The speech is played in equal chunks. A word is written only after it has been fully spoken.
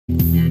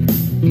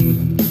A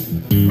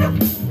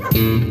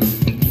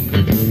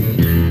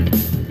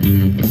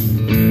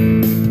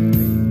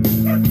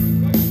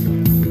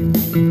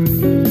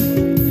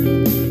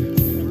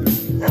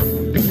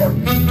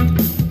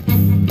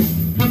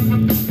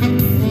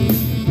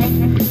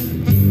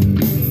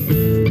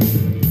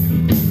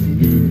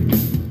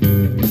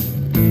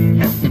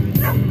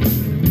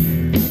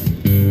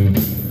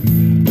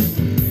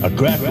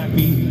cracker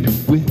meat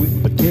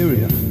with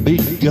bacteria,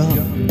 big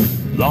gun,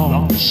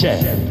 long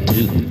shaft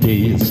till the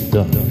day is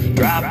done.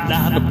 Drive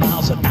 90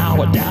 miles an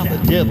hour down the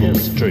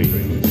Devil's Trail,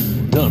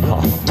 done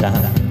hard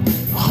time,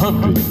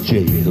 100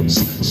 jails.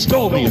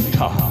 Stole me a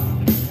car,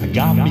 I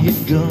got me a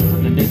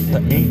gun, and if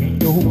there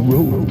ain't no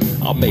road,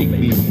 I'll make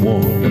me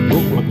one. I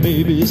broke my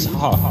baby's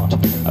heart,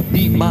 I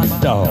beat my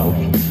dog.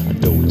 I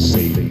don't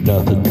say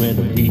nothing when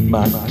I meet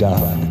my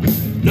God.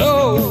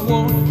 No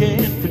one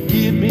can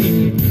forgive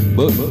me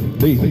but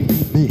baby.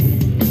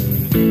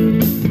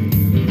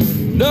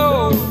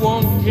 No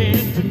one can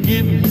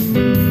forgive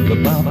me but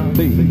my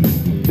baby.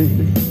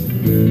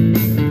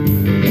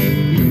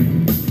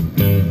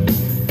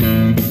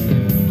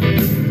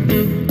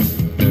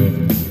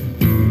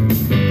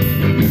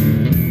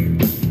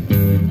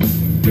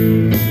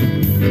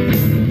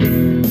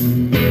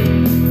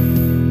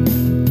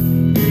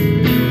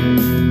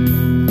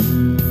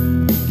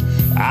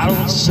 I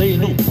don't say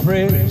no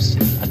prayers,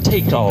 I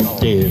take off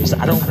dares,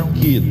 I don't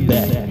give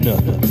back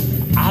nothing,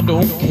 I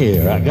don't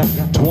care. I got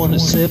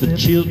 27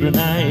 children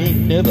I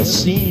ain't never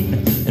seen,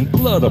 and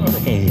blood on my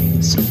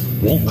hands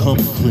won't come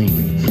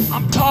clean.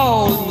 I'm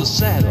tall in the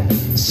saddle,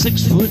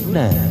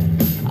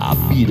 6'9". I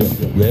beat up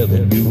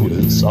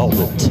revenuers all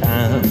the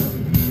time.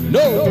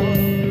 No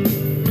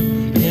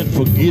one can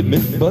forgive me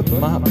but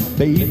my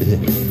baby.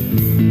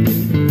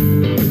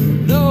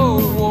 No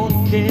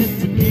one can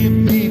forgive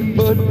me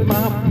but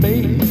my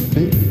baby.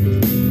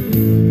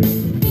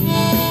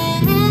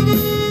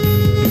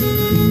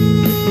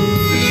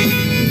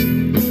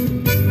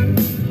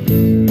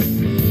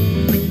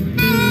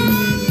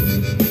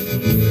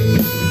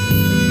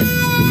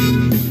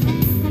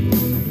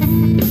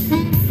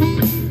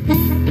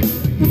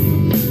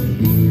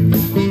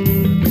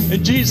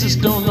 And Jesus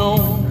don't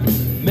know,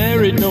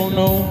 Mary don't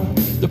know,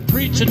 the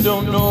preacher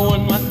don't know,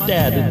 and my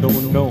daddy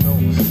don't know,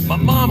 my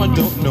mama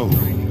don't know,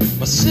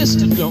 my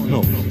sister don't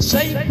know,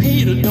 St.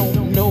 Peter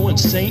don't know, and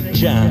St.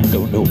 John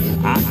don't know.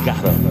 I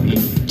got a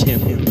mean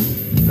temper,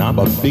 and I'm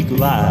a big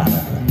liar.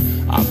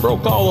 I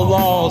broke all the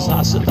laws,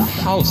 I set the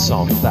house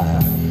on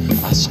fire.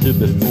 I stood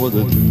before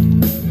the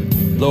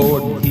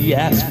Lord, and He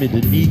asked me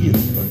to kneel.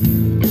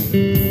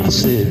 I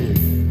said,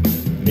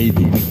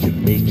 maybe we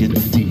can make a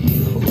deal.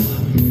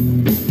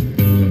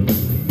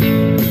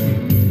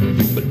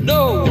 But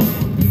no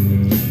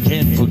one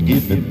can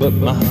forgive me but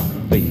my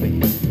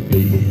baby.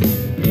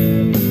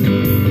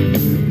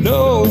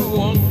 No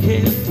one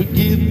can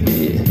forgive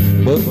me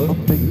but my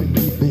baby.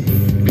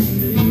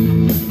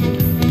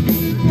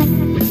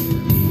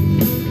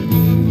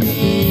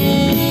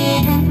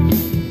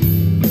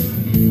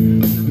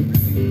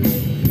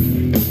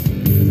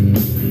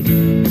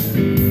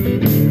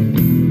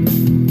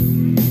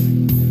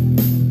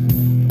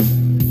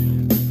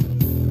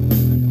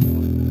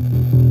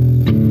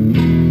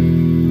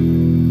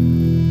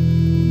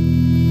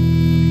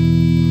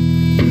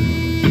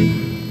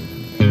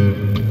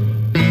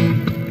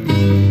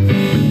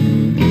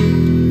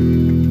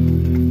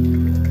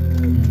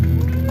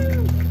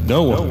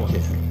 No one can.